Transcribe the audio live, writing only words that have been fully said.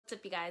What's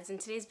up, you guys? In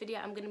today's video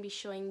I'm going to be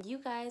showing you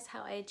guys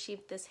how I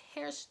achieved this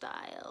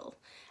hairstyle.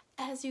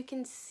 As you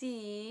can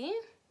see,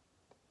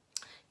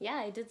 yeah,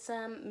 I did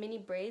some mini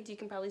braids. You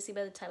can probably see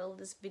by the title of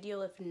this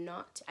video. If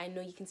not, I know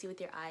you can see with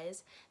your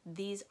eyes.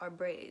 These are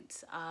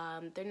braids.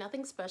 They're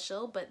nothing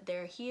special, but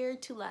they're here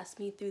to last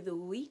me through the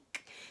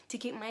week to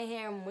keep my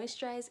hair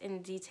moisturized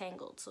and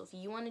detangled. So if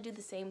you want to do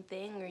the same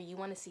thing or you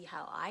want to see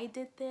how I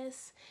did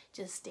this,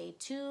 just stay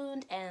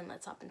tuned and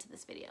let's hop into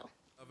this video.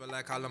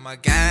 Like all of my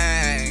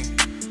gang,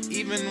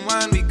 even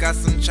when we got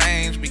some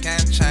change, we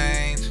can't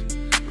change.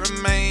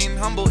 Remain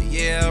humble,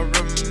 yeah,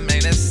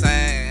 remain the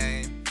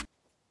same.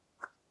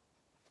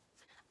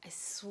 I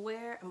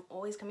swear I'm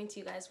always coming to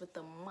you guys with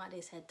the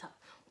modest head top,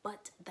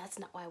 but that's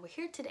not why we're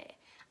here today.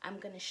 I'm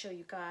gonna show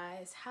you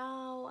guys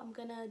how I'm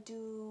gonna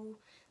do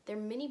their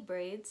mini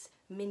braids.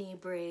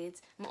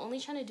 I'm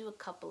only trying to do a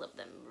couple of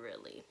them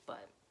really,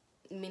 but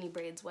mini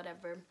braids,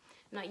 whatever.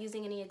 I'm not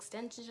using any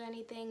extensions or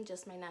anything,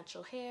 just my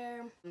natural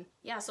hair.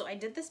 Yeah, so I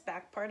did this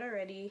back part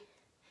already.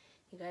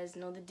 You guys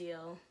know the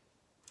deal.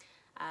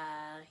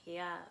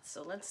 Yeah,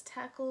 so let's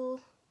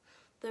tackle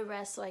the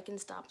rest so I can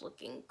stop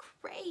looking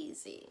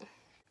crazy.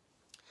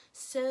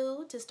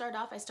 So to start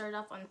off, I started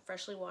off on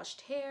freshly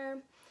washed hair.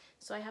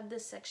 So I have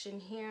this section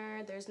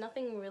here. There's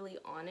nothing really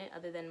on it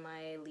other than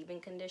my leave-in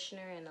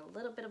conditioner and a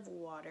little bit of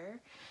water.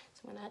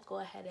 So I'm gonna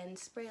go ahead and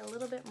spray a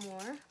little bit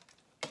more.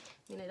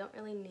 I mean, I don't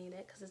really need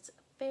it because it's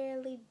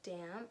fairly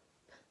damp.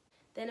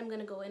 Then I'm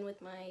gonna go in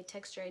with my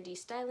Texture ID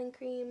styling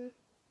cream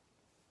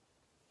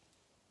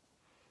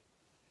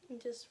and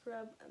just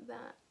rub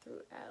that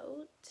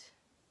throughout.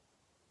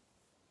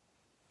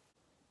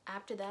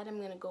 After that, I'm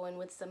gonna go in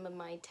with some of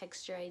my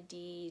Texture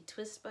ID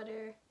twist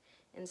butter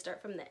and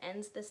start from the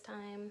ends this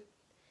time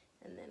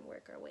and then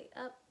work our way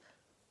up.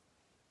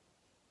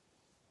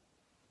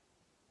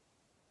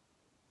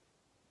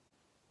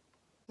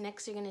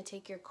 Next, you're gonna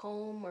take your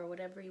comb or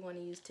whatever you want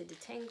to use to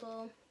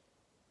detangle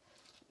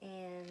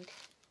and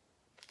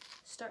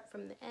start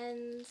from the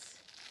ends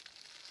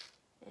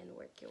and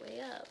work your way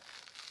up.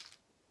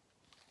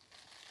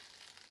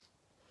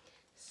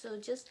 So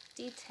just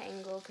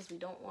detangle because we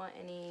don't want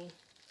any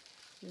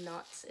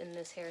knots in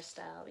this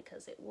hairstyle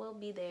because it will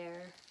be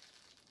there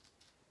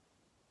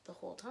the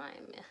whole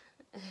time.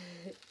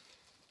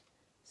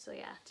 So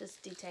yeah,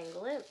 just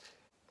detangle it.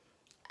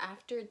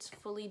 After it's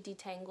fully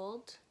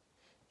detangled,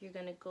 you're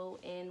gonna go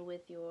in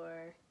with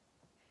your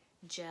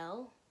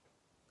gel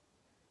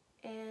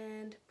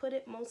and put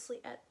it mostly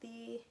at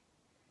the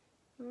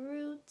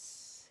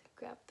roots.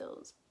 Grab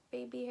those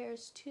baby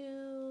hairs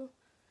too.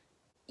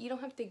 You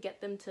don't have to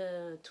get them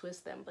to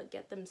twist them, but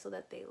get them so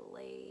that they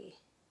lay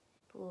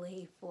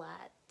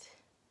flat.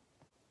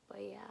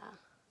 But yeah,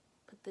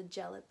 put the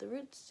gel at the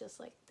roots just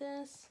like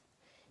this.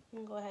 You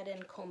can go ahead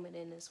and comb it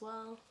in as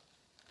well.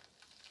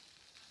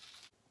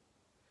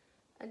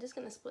 I'm just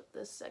gonna split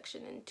this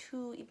section in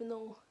two, even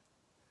though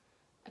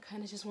I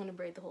kind of just want to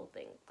braid the whole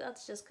thing.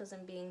 That's just because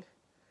I'm being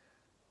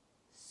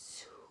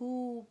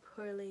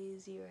super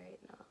lazy right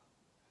now.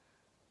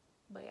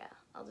 But yeah,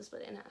 I'll just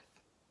split it in half.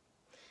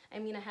 I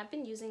mean, I have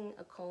been using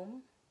a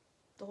comb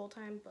the whole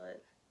time,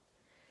 but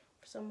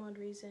for some odd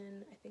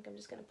reason, I think I'm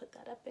just gonna put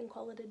that up and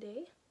call it a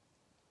day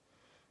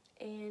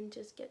and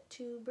just get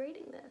to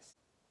braiding this.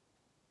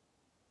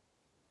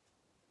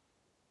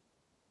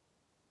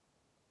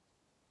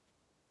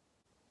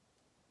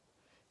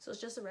 So it's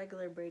just a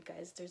regular braid,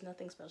 guys. There's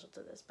nothing special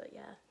to this, but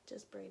yeah,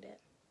 just braid it.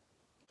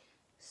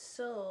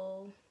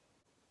 So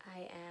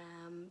I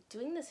am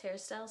doing this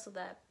hairstyle so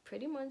that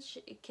pretty much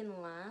it can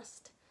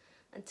last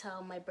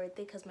until my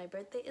birthday, because my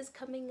birthday is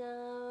coming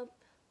up.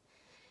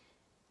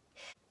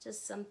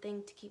 Just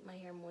something to keep my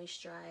hair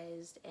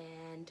moisturized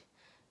and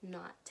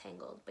not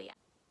tangled. But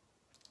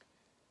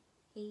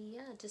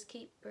yeah, just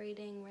keep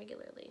braiding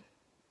regularly.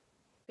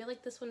 I feel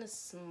like this one is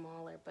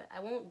smaller, but I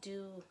won't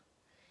do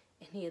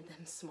any of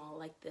them small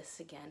like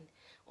this again,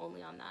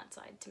 only on that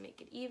side to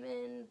make it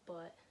even,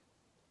 but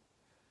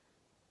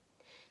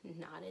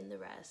not in the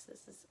rest.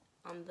 This is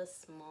on the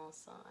small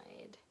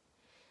side.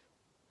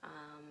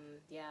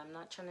 Yeah, I'm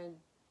not trying to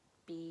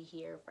be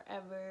here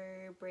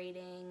forever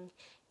braiding,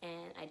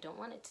 and I don't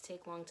want it to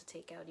take long to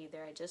take out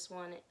either. I just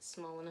want it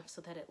small enough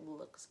so that it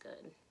looks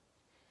good.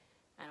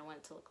 I don't want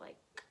it to look like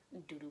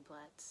doo-doo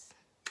plaits.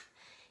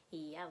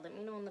 Yeah, let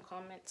me know in the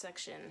comment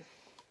section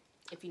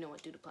if you know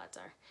what doo-doo plaits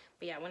are.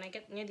 But yeah, when I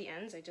get near the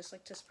ends, I just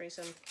like to spray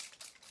some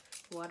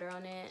water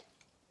on it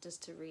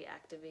just to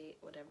reactivate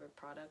whatever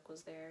product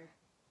was there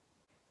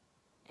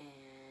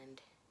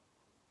and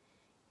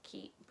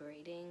keep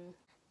braiding.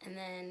 And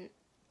then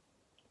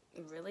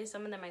really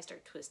some of them I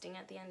start twisting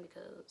at the end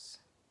because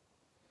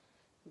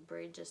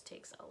braid just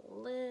takes a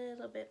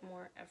little bit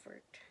more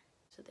effort.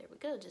 So there we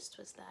go, just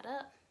twist that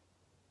up.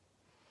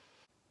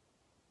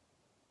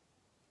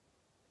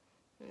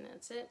 And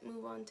that's it,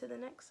 move on to the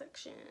next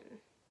section.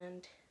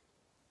 And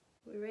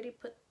we already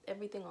put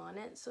everything on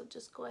it, so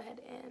just go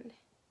ahead and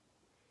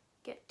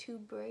get to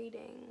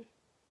braiding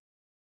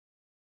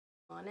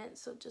on it.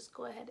 So just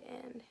go ahead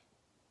and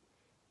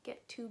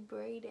get to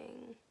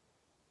braiding.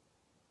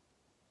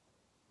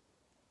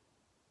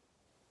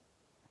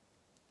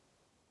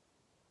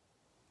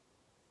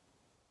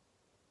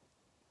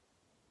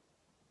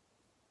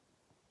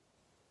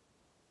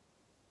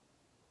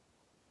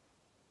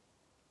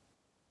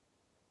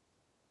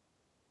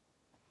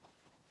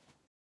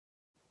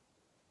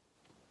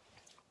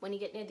 When you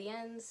get near the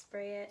end,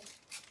 spray it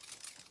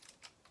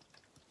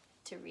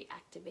to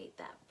reactivate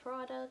that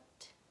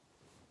product.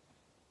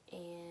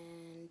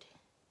 And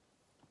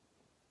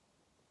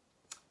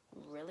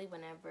really,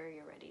 whenever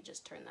you're ready,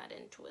 just turn that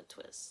into a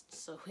twist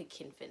so we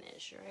can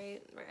finish,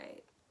 right?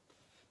 Right.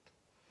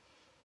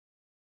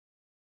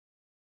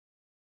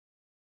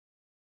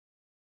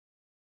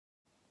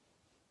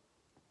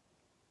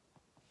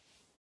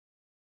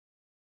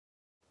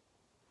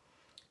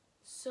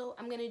 So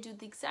I'm gonna do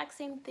the exact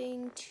same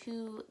thing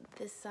to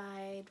this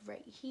side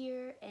right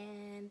here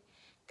and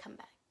come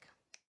back.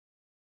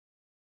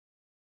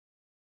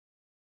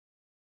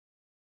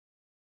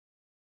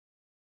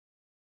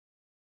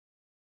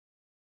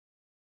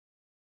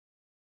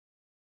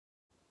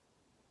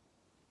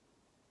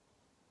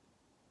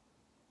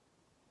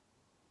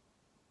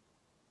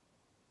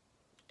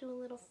 Do a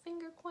little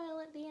finger coil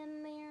at the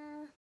end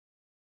there.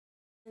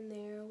 And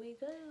there we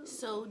go.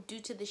 So due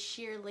to the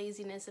sheer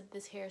laziness of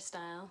this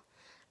hairstyle,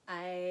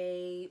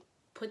 I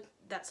put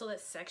that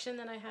section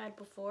that I had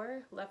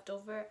before left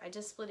over, I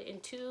just split it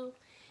in two,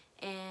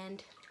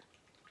 and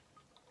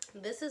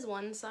this is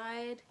one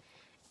side.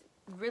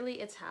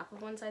 Really, it's half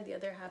of one side, the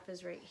other half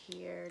is right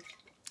here.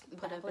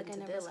 Put up into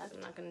this.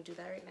 I'm not gonna do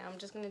that right now. I'm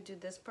just gonna do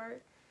this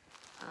part.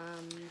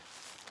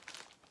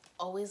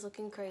 Always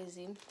looking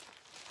crazy,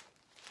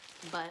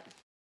 but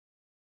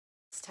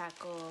let's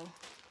tackle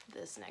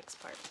this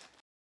next part.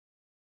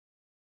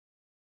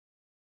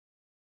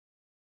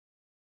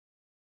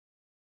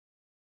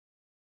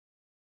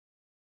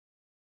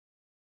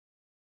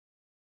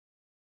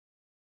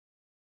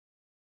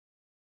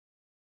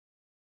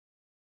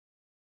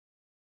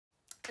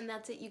 And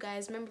that's it, you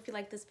guys. Remember, if you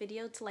like this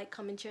video, to like,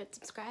 comment, share, and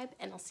subscribe,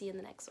 and I'll see you in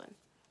the next one.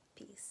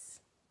 Peace.